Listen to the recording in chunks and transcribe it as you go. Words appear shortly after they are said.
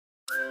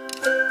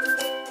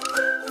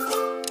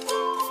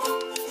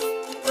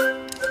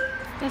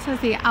This is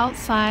the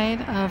outside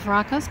of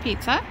Rocco's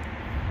Pizza.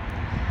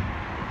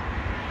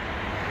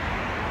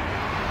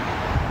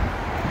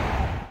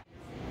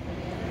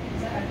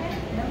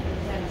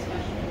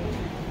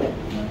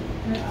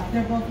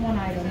 They're both one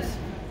items.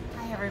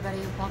 Hi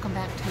everybody, welcome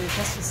back to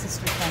Just a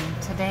Sister Thing.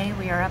 Today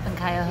we are up in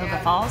Cuyahoga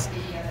Falls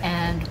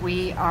and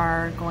we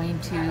are going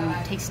to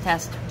taste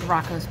test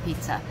Rocco's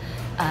Pizza.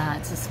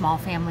 It's a small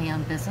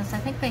family-owned business. I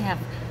think they have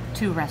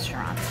 2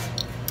 restaurants.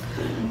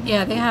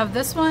 Yeah, they have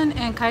this one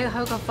in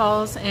Cuyahoga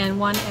Falls and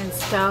one in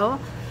Stowe.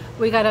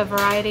 We got a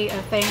variety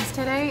of things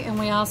today, and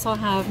we also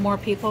have more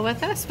people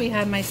with us. We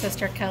have my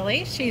sister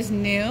Kelly. She's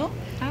new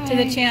to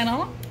the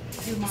channel.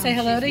 Say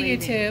hello to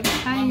YouTube.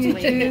 Hi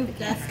YouTube.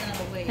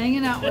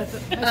 Hanging out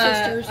with my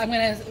sisters. I'm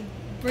going to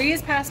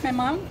breeze past my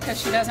mom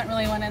because she doesn't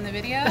really want in the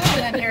video. And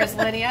then here's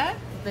Lydia.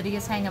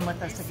 Lydia's hanging with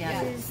us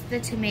again. This is the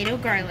tomato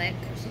garlic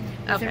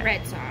with the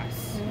red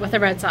sauce. With the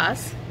red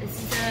sauce. This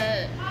is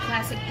the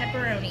classic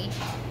pepperoni.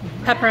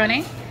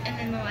 Pepperoni. And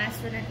then the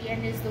last one at the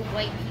end is the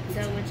white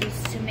pizza, which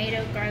is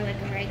tomato, garlic,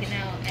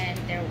 oregano, and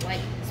their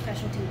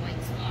specialty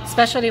white sauce.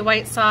 Specialty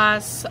white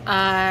sauce,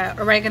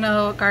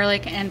 oregano,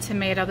 garlic, and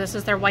tomato. This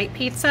is their white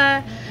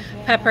pizza,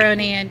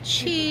 pepperoni and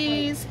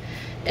cheese.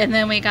 And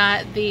then we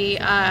got the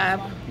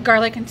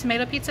garlic and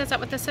tomato pizza. Is that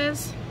what this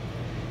is?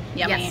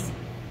 Yummy. Yes.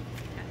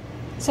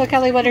 So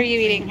Kelly, what are you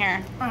eating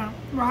here?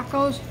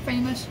 Rocco's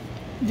famous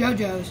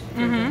JoJo's.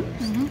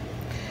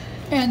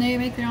 And they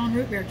make their own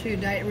root beer too,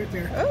 diet root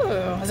beer.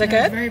 Ooh, is it It's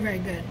good? very, very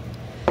good.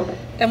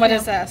 And what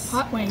is this?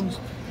 Hot wings.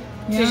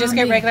 Did you just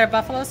get Yummy. regular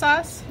buffalo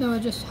sauce? No,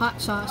 just hot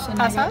sauce. And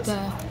Hot I got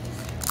sauce?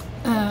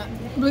 the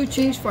blue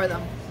cheese for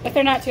them. If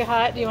they're not too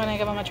hot, do you want to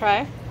give them a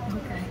try?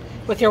 Okay.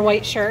 With your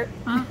white shirt?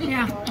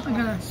 Yeah, I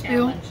got a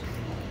stew.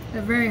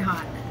 They're very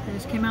hot. They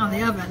just came out of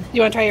the oven.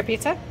 You want to try your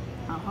pizza?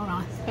 Oh, hold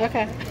on.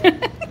 Okay.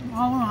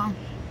 Hold on.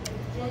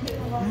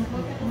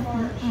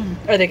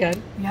 Are they good?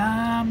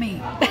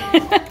 Yummy.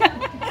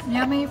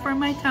 Yummy for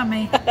my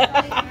tummy.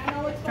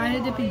 Try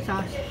the dipping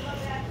sauce.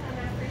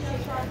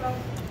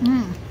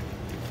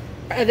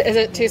 Is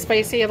it too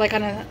spicy, like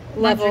on a Burns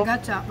level? your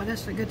guts out, but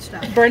it's the good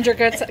stuff. Burns your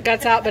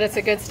guts out, but it's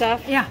the good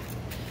stuff? Yeah.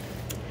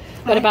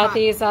 What about hot.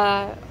 these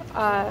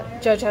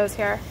JoJo's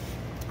here?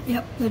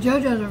 Yep, the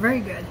JoJo's are very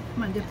good.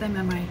 I'm gonna dip them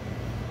in my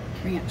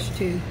ranch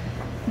too.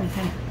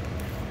 Okay.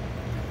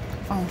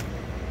 Oh,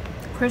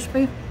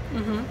 crispy.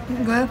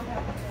 Good.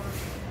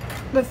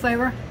 Good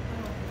flavor.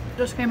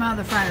 Just came out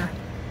of the fryer.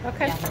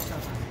 Okay.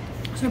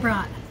 Super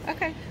hot.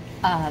 Okay.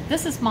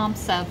 This is Mom's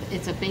Sub.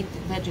 It's a baked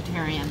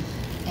vegetarian.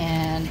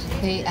 And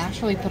they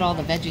actually put all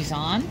the veggies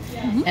on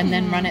and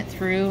then run it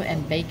through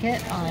and bake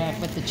it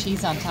with the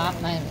cheese on top.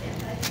 And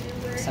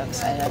I'm so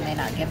excited I may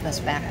not give this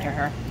back to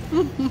her.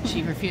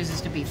 She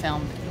refuses to be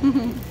filmed.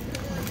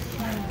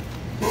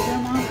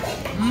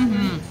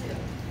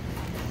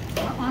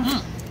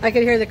 I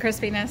could hear the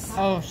crispiness.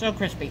 Oh, so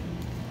crispy.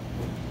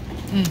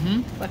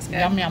 Looks good.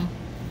 Yum, yum.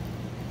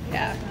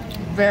 Yeah.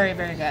 Very,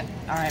 very good.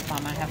 All right,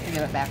 Mom, I have to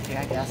give it back to you,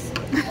 I guess.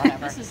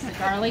 Whatever. This is the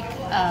garlic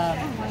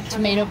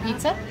tomato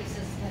pizza.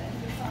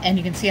 And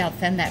you can see how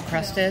thin that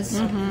crust is.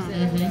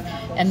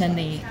 And then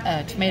the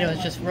tomato is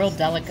just real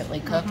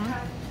delicately cooked.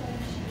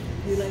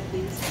 You like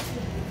these?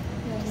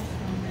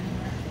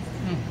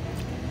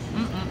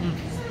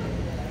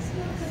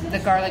 The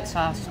garlic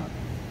sauce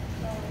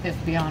is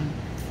beyond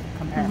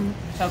compare.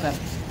 So good.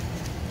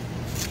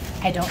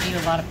 I don't eat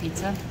a lot of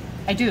pizza.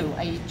 I do.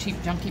 I eat cheap,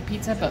 junky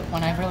pizza, but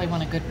when I really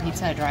want a good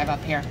pizza, I drive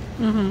up here.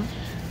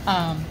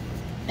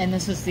 And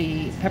this is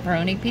the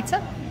pepperoni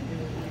pizza.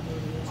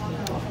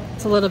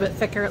 It's a little bit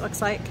thicker, it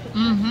looks like.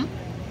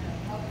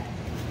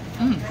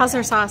 How's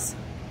their sauce?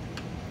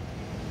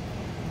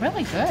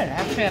 Really good.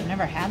 Actually, I've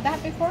never had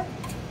that before.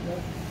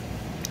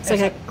 It's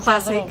like a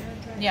classic.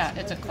 Yeah,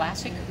 it's a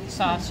classic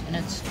sauce, and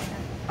it's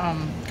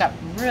got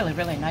really,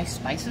 really nice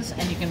spices,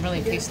 and you can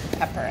really taste the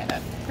pepper in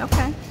it.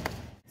 Okay.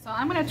 So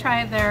I'm going to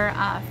try their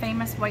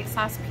famous white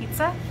sauce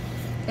pizza.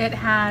 It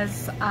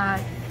has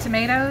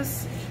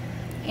tomatoes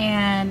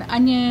and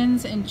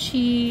onions and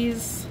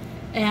cheese,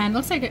 and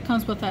looks like it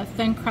comes with a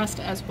thin crust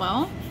as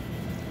well.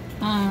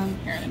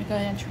 Here, let me go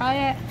ahead and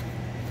try it.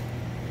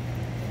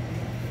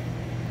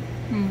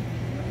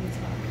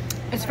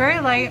 It's very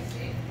light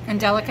and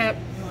delicate.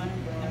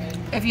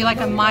 If you like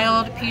a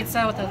mild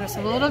pizza with just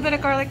a little bit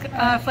of garlic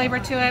flavor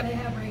to it,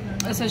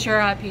 this is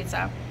your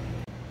pizza.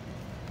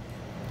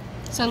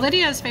 So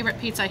Lydia's favorite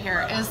pizza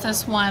here is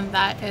this one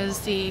that is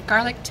the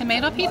garlic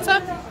tomato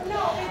pizza.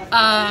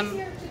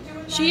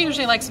 She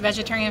usually likes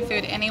vegetarian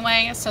food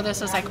anyway, so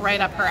this is like right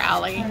up her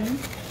alley.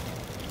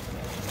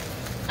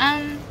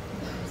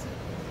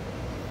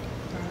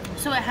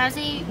 So it has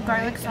a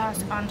garlic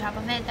sauce on top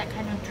of it that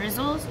kind of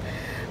drizzles.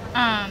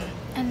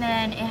 And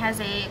then it has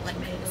a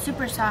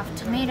super soft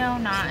tomato,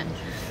 not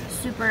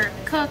super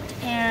cooked,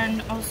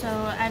 and also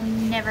I've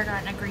never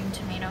gotten a green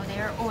tomato. They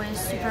are always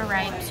super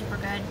ripe, super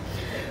good.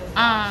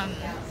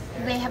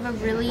 They have a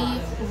really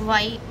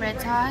light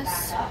red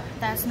sauce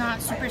that's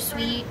not super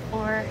sweet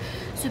or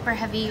super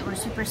heavy or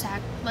super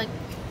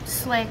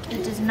slick.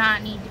 It does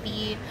not need to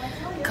be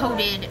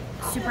coated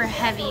super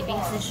heavy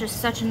because it's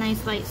just such a nice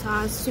white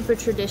sauce, super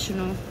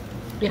traditional.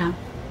 Yeah.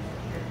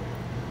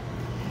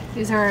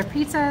 These are our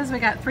pizzas. We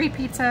got 3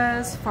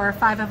 pizzas for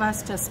 5 of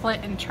us to split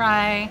and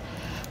try.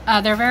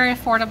 They're very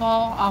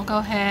affordable. I'll go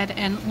ahead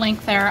and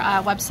link their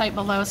website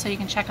below so you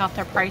can check out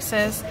their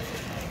prices.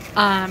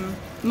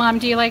 Mom,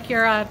 do you like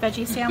your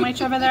veggie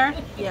sandwich over there?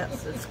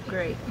 Yes, it's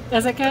great.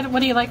 Is it good?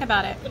 What do you like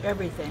about it?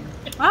 Everything.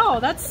 Oh,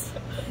 that's...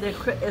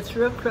 It's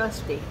real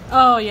crusty.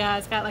 Oh, yeah.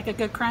 It's got like a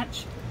good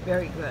crunch.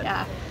 Very good.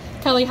 Yeah.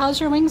 Kelly,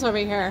 how's your wings over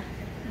here?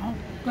 Oh,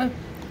 good.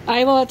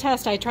 I will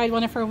attest. I tried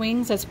one of her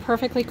wings. It's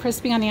perfectly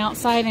crispy on the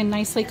outside and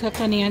nicely cooked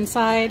on the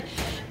inside.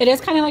 It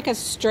is kind of like a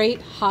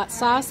straight hot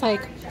sauce,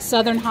 like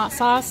Southern hot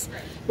sauce,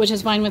 which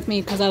is fine with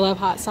me because I love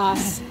hot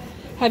sauce.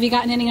 Have you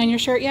gotten any on your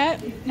shirt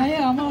yet?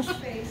 Yeah, almost.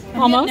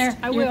 Almost? There.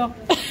 I will.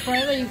 Before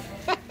I leave.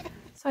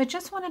 So I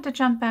just wanted to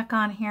jump back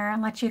on here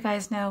and let you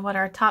guys know what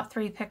our top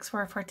 3 picks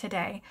were for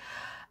today.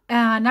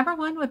 Number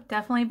 1 would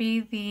definitely be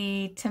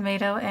the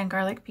tomato and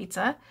garlic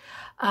pizza.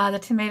 The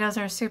tomatoes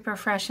are super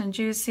fresh and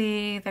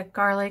juicy. The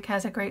garlic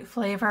has a great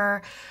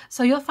flavor.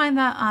 So you'll find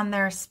that on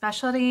their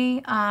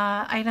specialty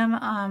item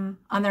on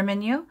their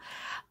menu.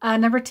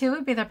 Number 2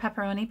 would be their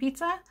pepperoni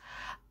pizza.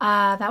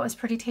 That was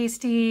pretty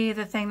tasty.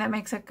 The thing that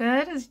makes it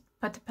good is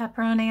put the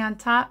pepperoni on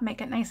top,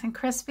 make it nice and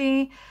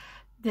crispy.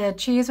 The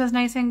cheese was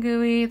nice and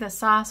gooey. The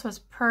sauce was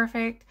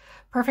perfect.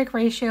 Perfect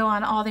ratio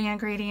on all the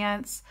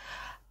ingredients.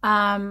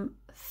 Third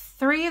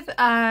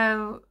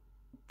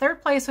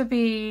place would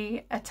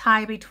be a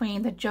tie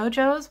between the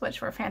JoJo's,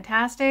 which were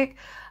fantastic.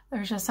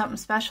 There's just something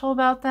special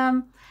about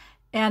them.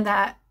 And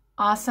that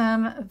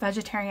awesome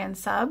vegetarian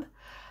sub.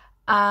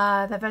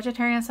 The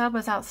vegetarian sub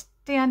was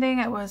outstanding.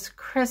 It was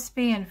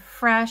crispy and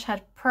fresh,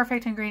 had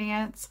perfect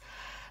ingredients.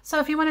 So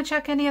if you want to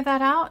check any of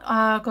that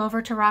out, go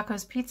over to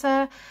Rocco's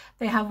Pizza.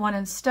 They have one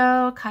in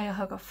Stowe,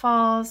 Cuyahoga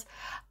Falls.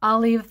 I'll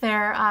leave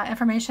their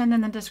information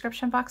in the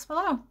description box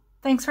below.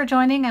 Thanks for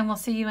joining, and we'll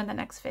see you in the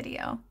next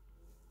video.